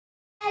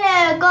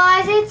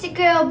it's your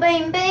girl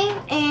Bang Bang,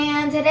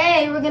 and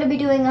today we're going to be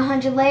doing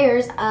 100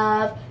 layers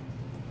of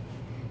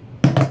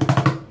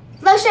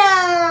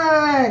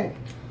lotion.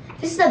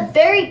 This is a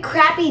very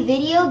crappy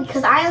video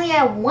because I only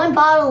have one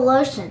bottle of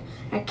lotion.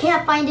 I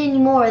can't find any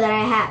more that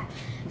I have.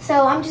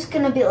 So I'm just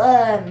going to be,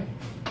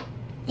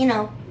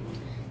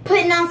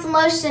 putting on some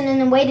lotion and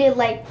then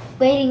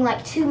waiting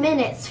like 2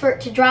 minutes for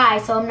it to dry.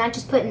 So I'm not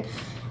just putting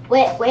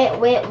wet,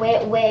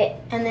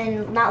 and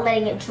then not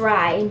letting it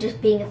dry and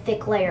just being a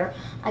thick layer.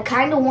 I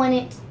kind of want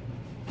it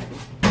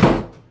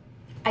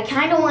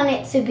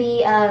to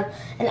be an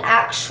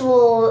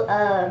actual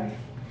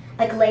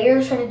like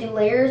layers, trying to do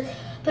layers.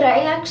 But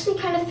I actually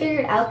kind of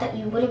figured out that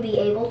you wouldn't be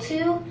able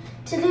to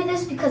do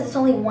this because it's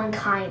only one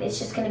kind. It's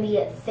just going to be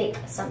a thick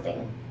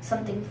something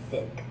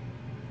thick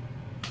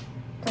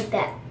like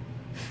that.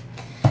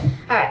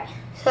 Alright,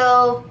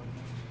 so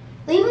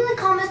leave in the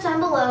comments down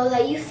below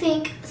that you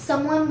think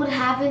someone would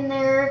have in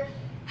their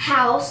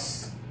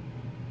house,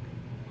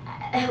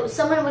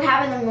 someone would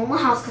have in their normal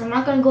house, because I'm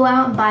not going to go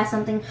out and buy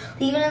something.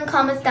 Leave it in the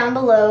comments down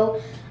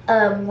below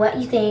what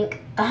you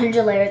think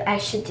 100 layers I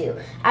should do.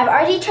 I've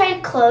already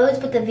tried clothes,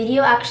 but the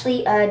video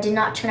actually did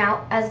not turn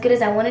out as good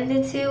as I wanted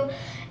it to,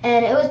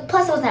 and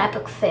plus it was an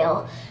epic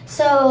fail.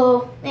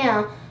 So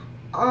yeah,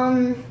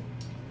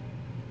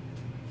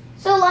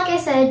 so like I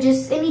said,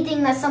 just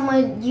anything that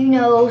someone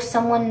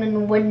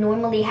would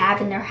normally have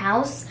in their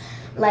house,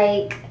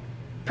 like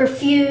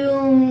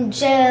perfume,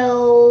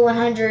 gel,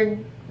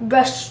 100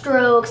 brush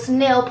strokes,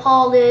 nail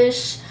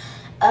polish,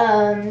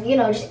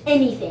 just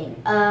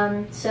anything.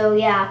 So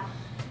yeah,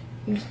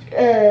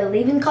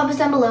 leave in the comments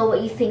down below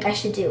what you think I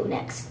should do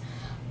next.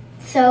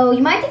 So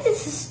you might think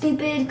this is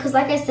stupid because,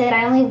 like I said,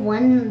 I only have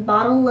one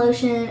bottle of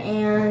lotion,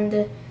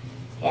 and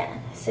yeah,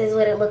 this is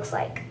what it looks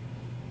like.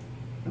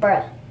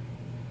 Bruh.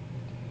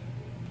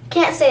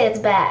 Can't say it's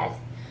bad.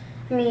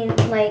 I mean,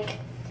 like,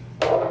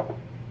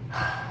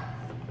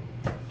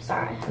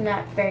 sorry, I'm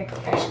not very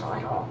professional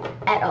at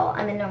all.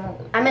 I'm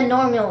a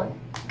normal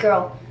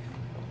girl.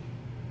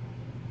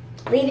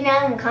 Leave it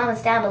down in the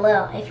comments down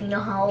below if you know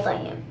how old I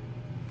am.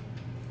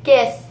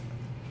 Yes.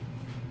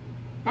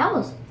 That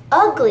was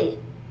ugly.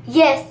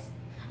 Yes.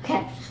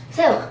 Okay,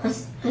 so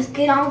let's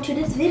get on to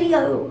this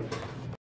video.